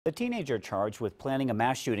The teenager charged with planning a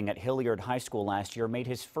mass shooting at Hilliard High School last year made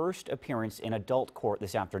his first appearance in adult court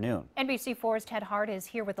this afternoon. NBC4's Ted Hart is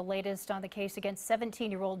here with the latest on the case against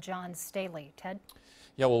 17-year-old John Staley. Ted?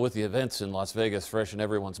 Yeah, well, with the events in Las Vegas fresh in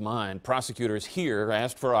everyone's mind, prosecutors here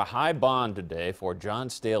asked for a high bond today for John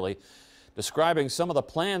Staley, describing some of the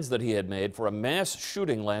plans that he had made for a mass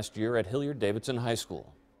shooting last year at Hilliard-Davidson High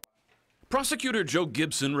School. Prosecutor Joe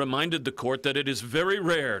Gibson reminded the court that it is very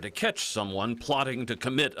rare to catch someone plotting to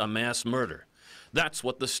commit a mass murder. That's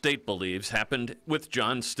what the state believes happened with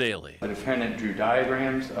John Staley. The defendant drew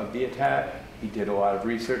diagrams of the attack. He did a lot of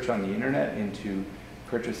research on the internet into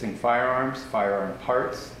purchasing firearms, firearm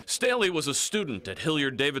parts. Staley was a student at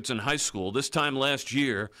Hilliard-Davidson High School this time last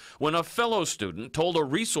year when a fellow student told a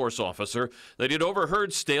resource officer that he'd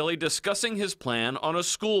overheard Staley discussing his plan on a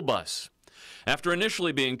school bus. After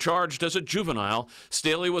initially being charged as a juvenile,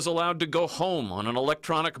 Staley was allowed to go home on an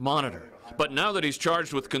electronic monitor. But now that he's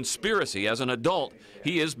charged with conspiracy as an adult,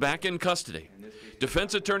 he is back in custody.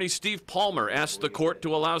 Defense attorney Steve Palmer asked the court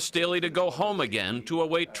to allow Staley to go home again to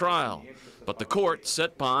await trial. But the court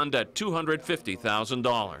set bond at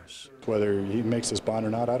 $250,000. Whether he makes this bond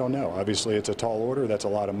or not, I don't know. Obviously, it's a tall order. That's a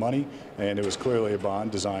lot of money, and it was clearly a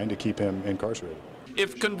bond designed to keep him incarcerated.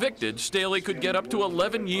 If convicted, Staley could get up to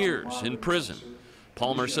 11 years in prison.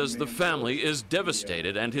 Palmer says the family is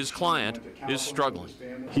devastated and his client is struggling.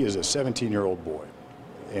 He is a 17-year-old boy,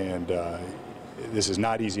 and this is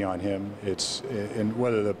not easy on him. And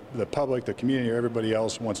whether the public, the community, or everybody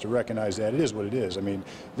else wants to recognize that, it is what it is. I mean,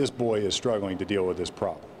 this boy is struggling to deal with this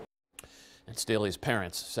problem. And Staley's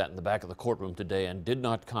parents sat in the back of the courtroom today and did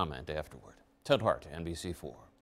not comment afterward. Ted Hart, NBC4.